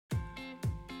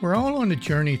We're all on a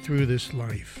journey through this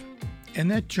life,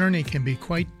 and that journey can be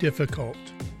quite difficult.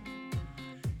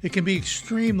 It can be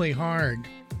extremely hard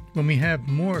when we have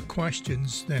more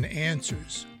questions than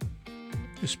answers,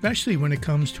 especially when it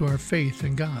comes to our faith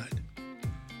in God.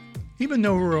 Even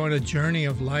though we're on a journey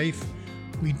of life,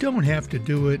 we don't have to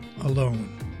do it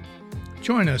alone.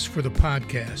 Join us for the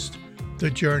podcast,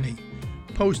 The Journey,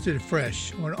 posted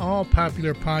fresh on all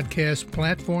popular podcast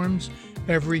platforms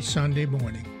every Sunday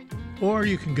morning. Or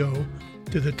you can go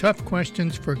to the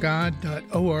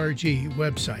toughquestionsforgod.org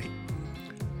website.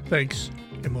 Thanks,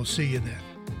 and we'll see you then.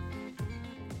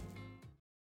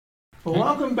 Well,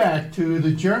 welcome back to The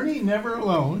Journey, Never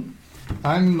Alone.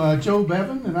 I'm Joe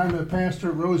Bevan, and I'm the pastor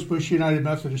at Rosebush United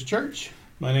Methodist Church.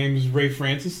 My name is Ray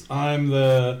Francis. I'm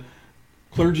the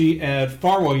clergy at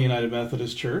Farwell United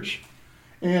Methodist Church.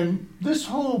 And this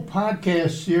whole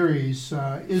podcast series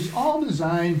is all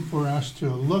designed for us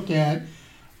to look at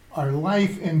our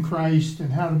life in Christ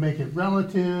and how to make it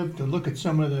relative, to look at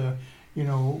some of the,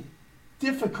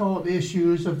 difficult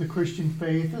issues of the Christian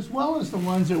faith, as well as the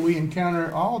ones that we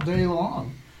encounter all day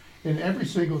long and every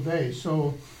single day.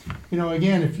 So,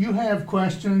 again, if you have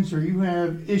questions or you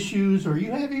have issues or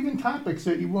you have even topics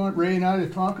that you want Ray and I to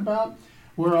talk about,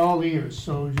 we're all ears.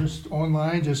 So just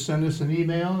online, just send us an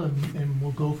email and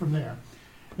we'll go from there.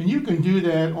 And you can do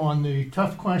that on the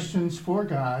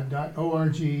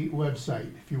toughquestionsforgod.org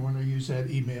website if you want to use that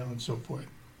email and so forth.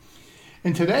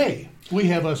 And today we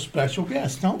have a special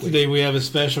guest, don't we? Today we have a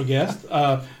special guest,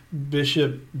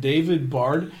 Bishop David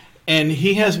Bard, and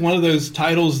he has one of those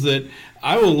titles that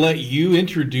I will let you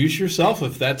introduce yourself,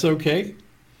 if that's okay.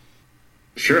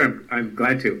 Sure, I'm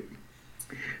glad to.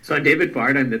 So I'm David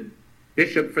Bard. I'm the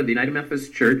bishop for the United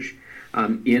Methodist Church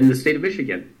in the state of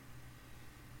Michigan.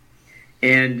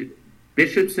 And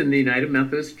bishops in the United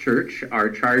Methodist Church are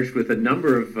charged with a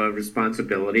number of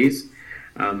responsibilities.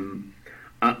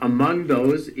 Among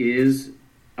those is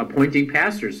appointing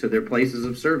pastors to their places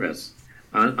of service.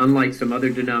 Unlike some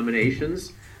other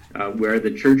denominations where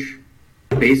the church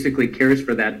basically cares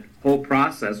for that whole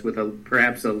process with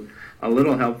perhaps a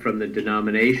little help from the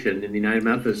denomination, in the United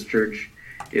Methodist Church,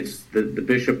 it's the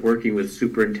bishop working with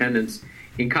superintendents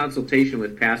in consultation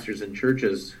with pastors and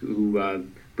churches who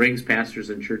brings pastors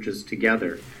and churches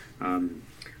together.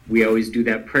 We always do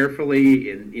that prayerfully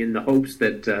in the hopes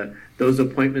that those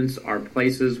appointments are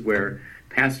places where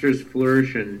pastors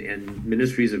flourish and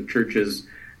ministries of churches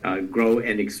grow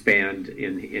and expand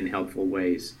in helpful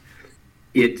ways.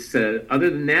 It's other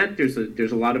than that, there's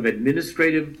a lot of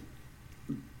administrative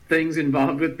things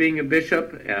involved with being a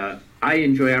bishop. I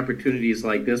enjoy opportunities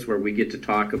like this where we get to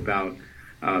talk about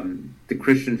the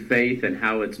Christian faith and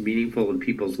how it's meaningful in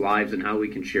people's lives and how we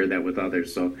can share that with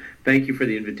others. So thank you for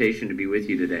the invitation to be with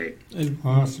you today.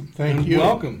 Awesome. Thank you.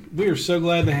 Welcome. We are so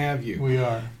glad to have you. We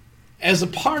are. As a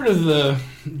part of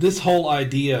this whole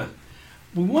idea,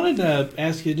 we wanted to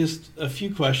ask you just a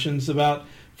few questions about,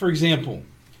 for example,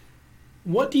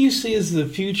 what do you see as the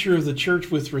future of the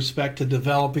church with respect to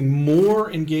developing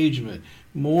more engagement,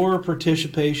 more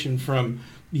participation from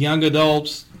young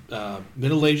adults,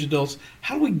 middle-aged adults?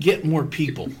 How do we get more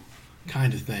people,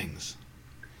 kind of things?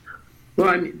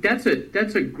 Well, that's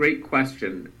a great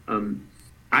question.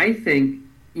 I think,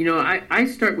 I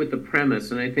start with the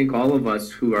premise, and I think all of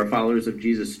us who are followers of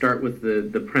Jesus start with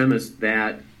the premise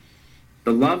that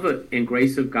the love and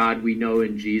grace of God we know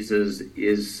in Jesus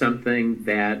is something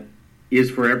that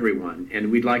is for everyone, and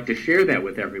we'd like to share that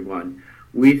with everyone.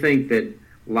 We think that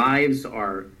lives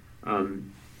are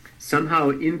somehow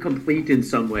incomplete in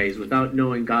some ways without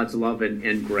knowing God's love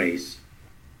and grace.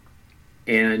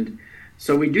 And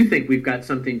so we do think we've got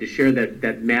something to share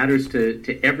that matters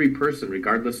to every person,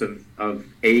 regardless of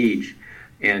age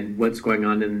and what's going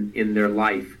on in their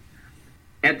life.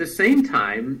 At the same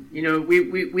time,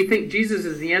 we think Jesus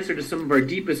is the answer to some of our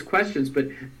deepest questions, but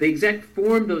the exact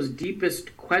form those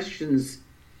deepest questions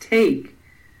take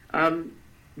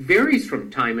varies from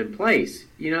time and place.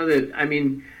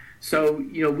 So,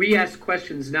 we ask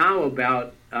questions now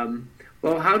about,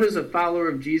 how does a follower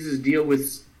of Jesus deal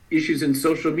with issues in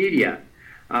social media?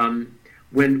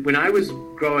 When I was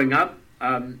growing up,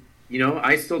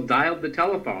 I still dialed the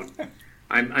telephone.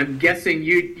 I'm guessing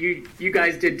you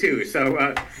guys did too.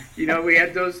 So, we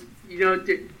had those,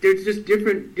 there's just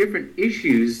different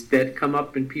issues that come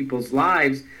up in people's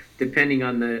lives depending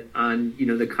on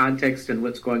the context and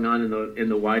what's going on in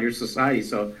the wider society.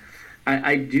 So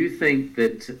I do think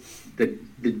that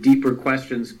the deeper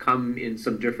questions come in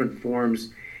some different forms,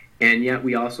 and yet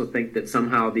we also think that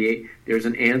somehow there's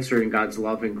an answer in God's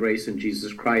love and grace in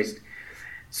Jesus Christ.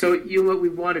 So what we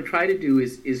want to try to do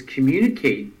is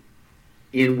communicate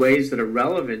in ways that are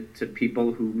relevant to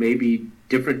people who may be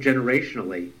different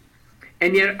generationally.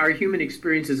 And yet our human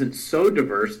experience isn't so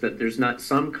diverse that there's not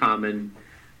some common,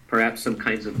 perhaps some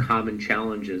kinds of common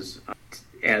challenges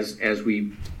as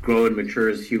we grow and mature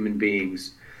as human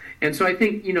beings. And so I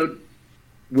think,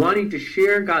 wanting to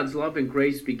share God's love and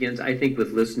grace begins, I think,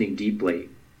 with listening deeply.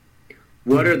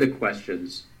 What are the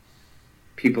questions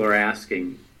people are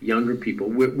asking, younger people?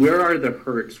 Where are the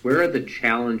hurts? Where are the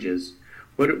challenges?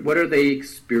 What are they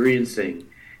experiencing?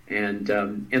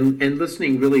 And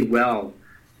listening really well,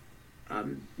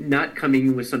 not coming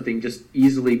in with something just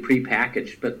easily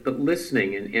prepackaged, but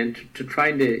listening and to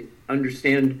trying to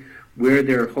understand where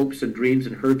their hopes and dreams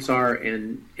and hurts are,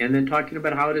 and then talking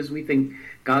about how it is we think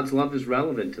God's love is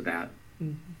relevant to that.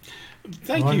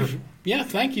 Thank Wonderful. You.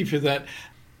 Thank you for that.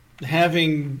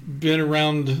 Having been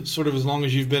around sort of as long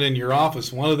as you've been in your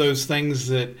office, one of those things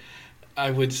that I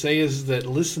would say is that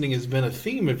listening has been a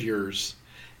theme of yours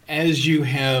as you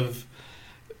have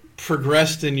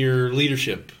progressed in your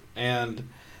leadership. And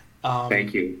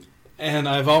thank you. And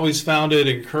I've always found it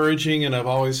encouraging, and I've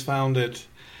always found it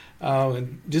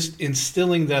just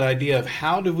instilling that idea of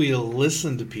how do we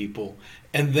listen to people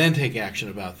and then take action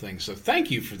about things. So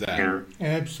thank you for that. Yeah.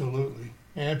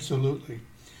 Absolutely.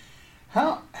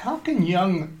 How can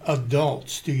young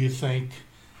adults, do you think,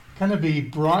 kind of be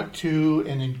brought to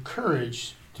and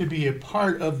encouraged to be a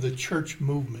part of the church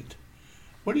movement?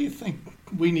 What do you think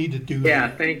we need to do?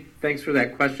 Yeah, thanks for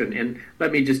that question. And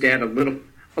let me just add a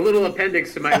little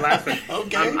appendix to my last one.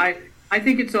 Okay. I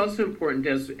think it's also important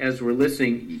as we're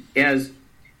listening, as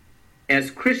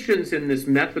Christians in this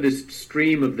Methodist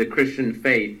stream of the Christian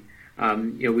faith,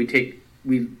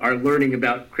 we are learning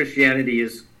about Christianity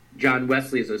as John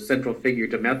Wesley as a central figure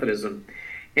to Methodism.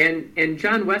 And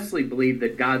John Wesley believed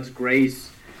that God's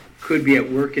grace could be at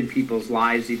work in people's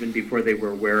lives even before they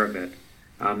were aware of it.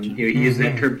 He used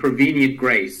that term prevenient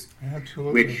grace,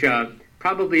 Absolutely. which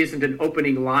probably isn't an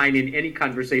opening line in any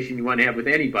conversation you want to have with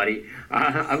anybody,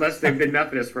 unless they've been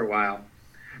Methodist for a while.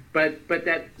 But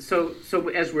that so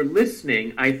as we're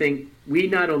listening, I think we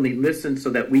not only listen so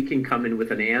that we can come in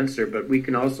with an answer, but we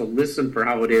can also listen for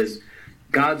how it is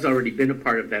God's already been a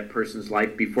part of that person's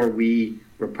life before we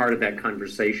were part of that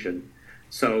conversation.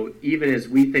 So even as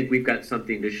we think we've got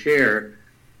something to share,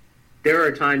 there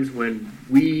are times when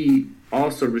we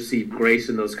also receive grace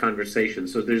in those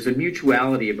conversations. So there's a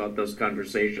mutuality about those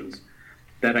conversations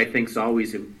that I think is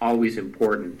always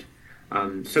important.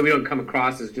 So we don't come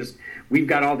across as just, we've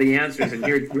got all the answers and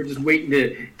we're just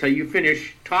waiting till you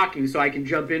finish talking so I can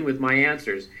jump in with my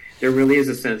answers. There really is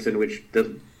a sense in which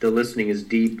the listening is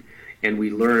deep and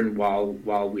we learn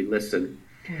while we listen.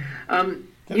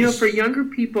 For younger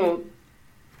people,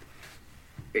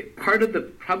 part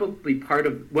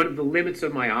of one of the limits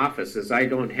of my office is I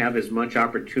don't have as much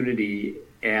opportunity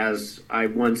as I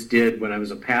once did when I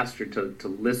was a pastor to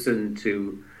listen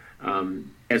to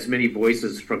as many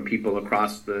voices from people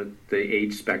across the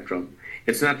age spectrum.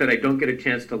 It's not that I don't get a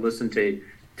chance to listen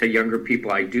to younger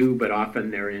people. I do, but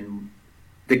often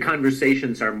the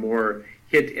conversations are more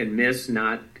hit and miss,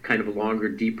 not kind of longer,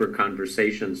 deeper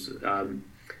conversations.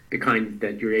 The kind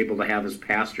that you're able to have as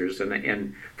pastors.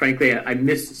 And frankly, I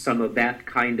miss some of that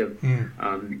kind of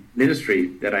ministry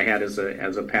that I had as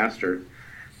a pastor.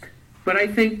 But I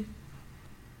think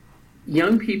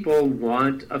young people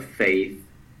want a faith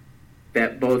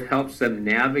that both helps them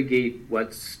navigate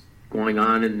what's going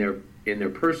on in their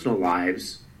personal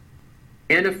lives,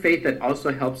 and a faith that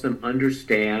also helps them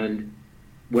understand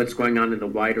what's going on in the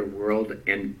wider world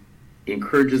and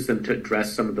encourages them to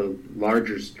address some of the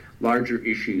larger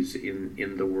issues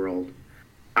in the world.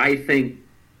 I think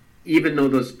even though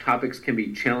those topics can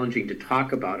be challenging to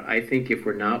talk about, I think if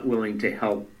we're not willing to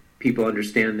help people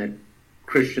understand that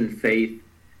Christian faith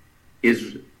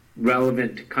is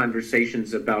relevant to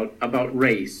conversations about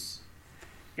race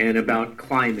and about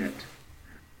climate,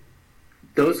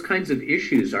 those kinds of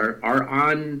issues are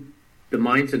on the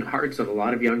minds and hearts of a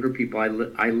lot of younger people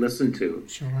I listen to.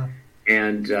 Sure.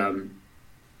 And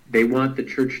they want the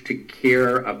church to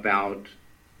care about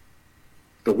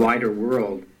the wider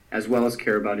world as well as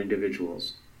care about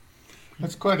individuals.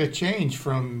 That's quite a change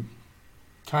from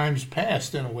times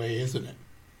past in a way, isn't it?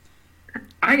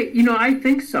 I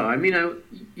think so. I mean,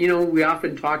 we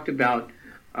often talked about,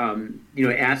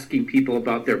 asking people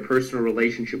about their personal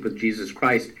relationship with Jesus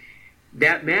Christ.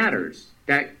 That matters.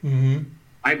 That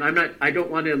I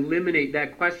don't want to eliminate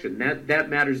that question. That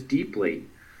matters deeply.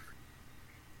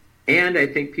 And I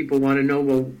think people want to know,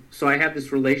 well, so I have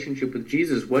this relationship with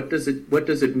Jesus. What does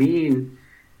it mean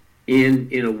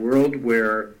in a world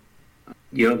where,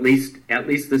 at least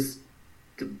this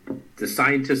the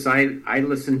scientists I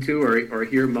listen to or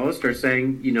hear most are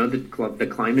saying, the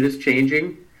climate is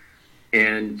changing,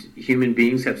 and human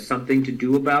beings have something to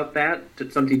do about that,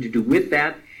 something to do with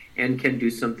that, and can do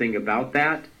something about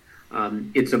that.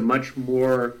 It's a much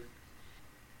more,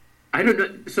 I don't know,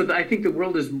 so I think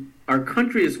our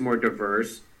country is more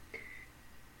diverse.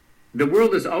 The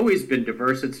world has always been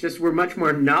diverse. It's just we're much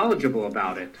more knowledgeable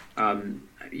about it.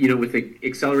 With the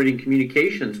accelerating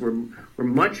communications, we're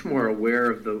much more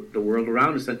aware of the world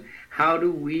around us. And how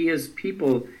do we as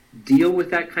people deal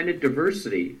with that kind of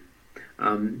diversity?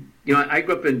 I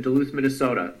grew up in Duluth,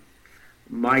 Minnesota.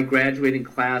 My graduating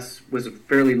class was a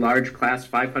fairly large class,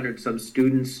 500 some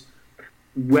students.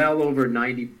 Well over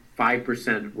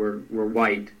 95% were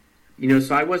white.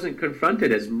 So I wasn't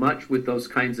confronted as much with those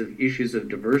kinds of issues of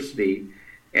diversity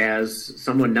as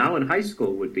someone now in high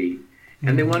school would be.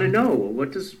 And they want to know, well,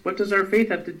 what does our faith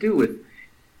have to do with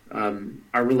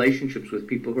our relationships with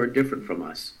people who are different from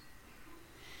us?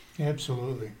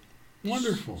 Absolutely.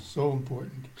 Wonderful. So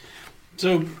important.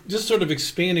 So just sort of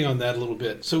expanding on that a little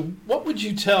bit. So what would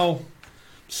you tell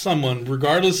someone,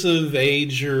 regardless of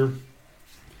age or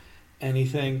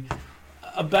anything,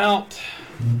 about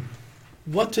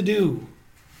what to do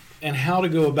and how to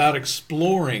go about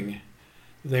exploring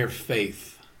their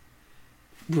faith,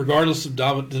 regardless of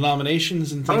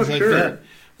denominations and things like that?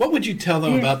 What would you tell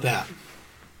them about that?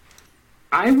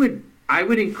 I would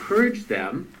encourage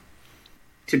them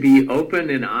to be open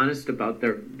and honest about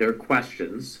their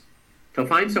questions, to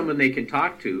find someone they can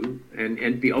talk to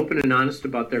and be open and honest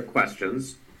about their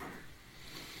questions,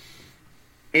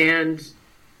 and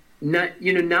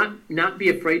not be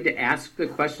afraid to ask the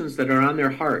questions that are on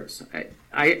their hearts.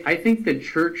 I think the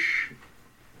church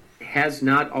has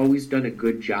not always done a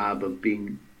good job of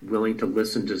being willing to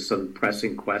listen to some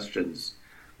pressing questions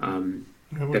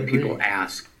that people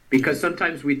ask. Because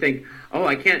sometimes we think,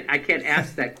 I can't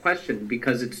ask that question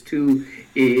because it's too.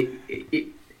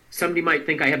 Somebody might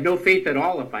think I have no faith at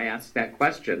all if I ask that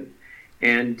question,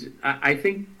 and I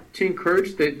think to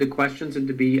encourage the questions and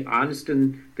to be honest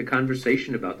in the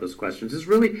conversation about those questions is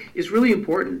really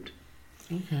important.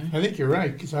 Okay. I think you're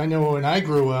right, because I know when I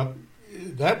grew up,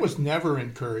 that was never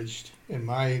encouraged in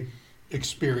my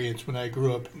experience when I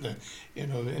grew up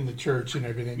in the church and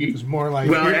everything. It was more like,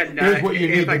 here's what you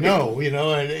need to know,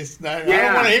 and it's not, I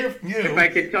don't want to hear from you. If I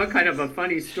could tell kind of a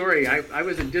funny story, I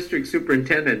was a district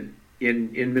superintendent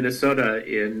in Minnesota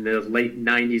in the late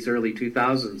 90s, early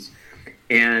 2000s,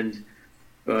 and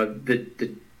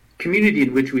the community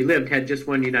in which we lived had just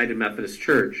one United Methodist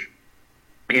Church,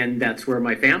 and that's where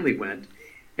my family went.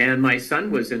 And my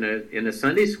son was in a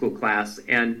Sunday school class,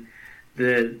 and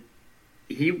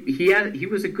he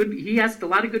asked a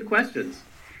lot of good questions.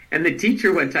 And the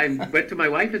teacher one time went to my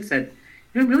wife and said,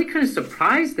 I'm really kind of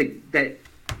surprised that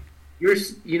your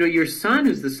son,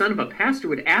 who's the son of a pastor,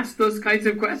 would ask those kinds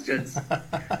of questions.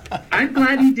 I'm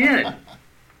glad he did.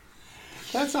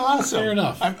 That's awesome. Fair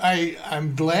enough.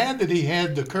 I'm glad that he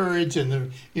had the courage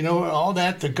and all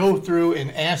that to go through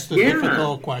and ask the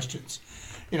difficult questions.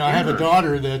 I have a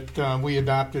daughter that we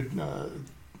adopted. I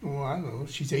don't know.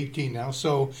 She's 18 now.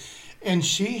 And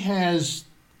she has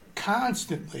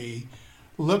constantly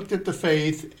looked at the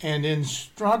faith and then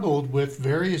struggled with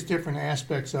various different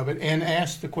aspects of it and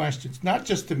asked the questions, not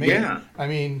just to me. Yeah. I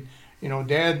mean,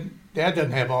 Dad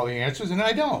doesn't have all the answers, and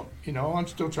I don't. I'm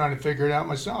still trying to figure it out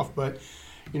myself. But,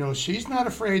 she's not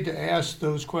afraid to ask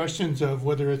those questions of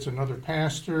whether it's another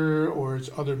pastor or it's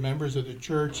other members of the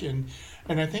church. And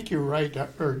I think you're right,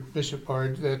 Bishop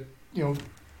Bard, that,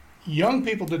 young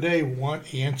people today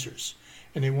want answers,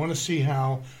 and they want to see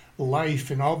how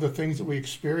life and all the things that we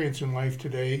experience in life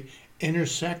today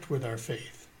intersect with our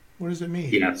faith. What does it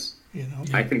mean? Yes.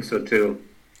 I think so too.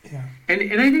 Yeah.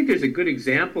 And I think there's a good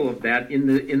example of that in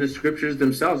the scriptures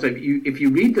themselves. If you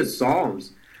read the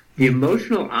Psalms, the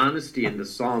emotional honesty in the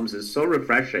Psalms is so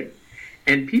refreshing.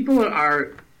 And people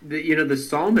the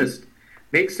psalmist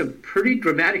makes some pretty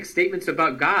dramatic statements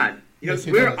about God. Yes,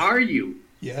 where are you?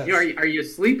 Yes. Are you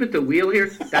asleep at the wheel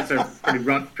here? That's a pretty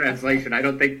rough translation. I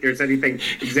don't think there's anything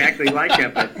exactly like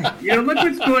that. But look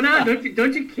what's going on.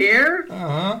 Don't you care?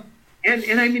 Uh-huh.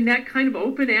 And I mean, that kind of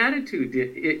open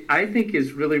attitude, I think,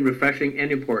 is really refreshing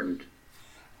and important.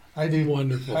 I do.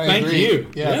 Wonderful. Thank you.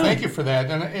 Yeah, thank you for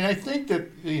that. And I think that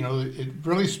it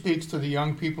really speaks to the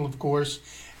young people, of course.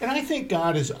 And I think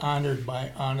God is honored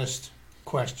by honest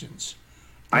questions.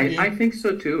 I think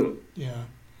so too. Yeah.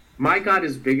 My God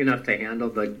is big enough to handle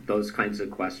those kinds of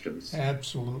questions.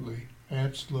 Absolutely.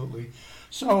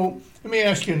 So let me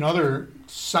ask you another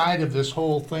side of this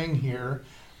whole thing here.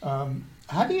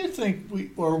 How do you think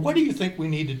what do you think we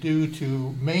need to do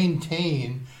to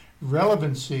maintain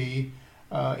relevancy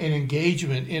and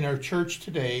engagement in our church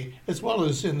today as well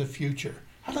as in the future?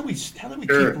 How do we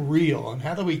Sure. keep real, and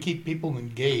how do we keep people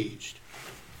engaged?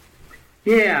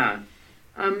 Yeah.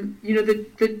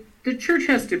 The church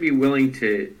has to be willing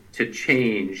to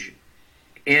change,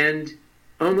 and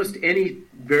almost any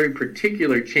very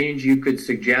particular change you could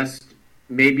suggest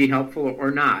may be helpful or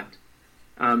not.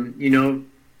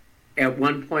 At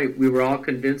one point we were all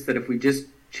convinced that if we just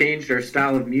changed our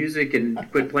style of music and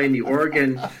quit playing the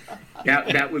organ,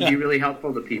 that would be really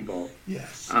helpful to people.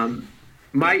 Yes.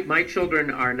 My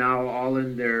children are now all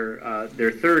in their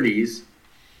 30s,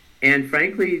 and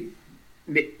frankly,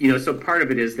 so part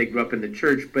of it is they grew up in the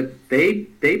church, but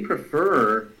they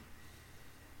prefer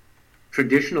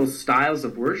traditional styles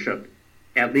of worship,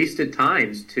 at least at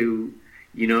times, to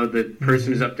the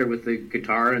person who's up there with the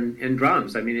guitar and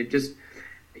drums. I mean, it just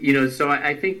so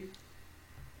I think,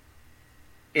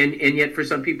 and yet for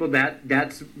some people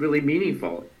that's really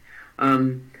meaningful.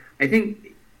 I think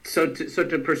so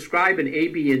to prescribe an A,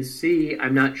 B, and C,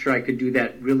 I'm not sure I could do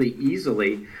that really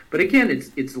easily. But again,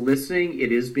 it's listening.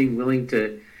 It is being willing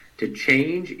to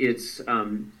change. It's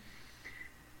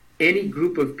any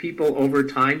group of people over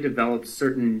time develops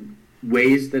certain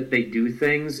ways that they do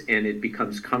things, and it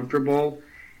becomes comfortable.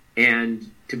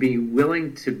 And to be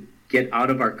willing to get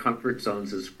out of our comfort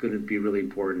zones is going to be really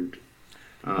important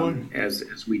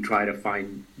as we try to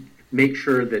make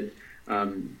sure that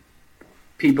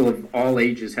people of all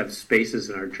ages have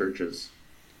spaces in our churches.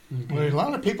 Well, a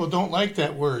lot of people don't like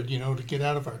that word, to get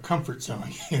out of our comfort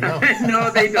zone. No,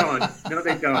 they don't.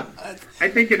 I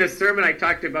think in a sermon I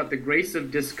talked about the grace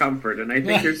of discomfort, and I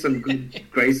think there's some good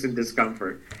grace in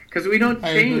discomfort, because we don't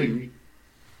change.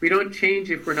 We don't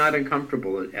change if we're not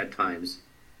uncomfortable at times,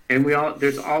 and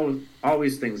there's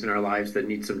always things in our lives that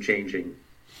need some changing.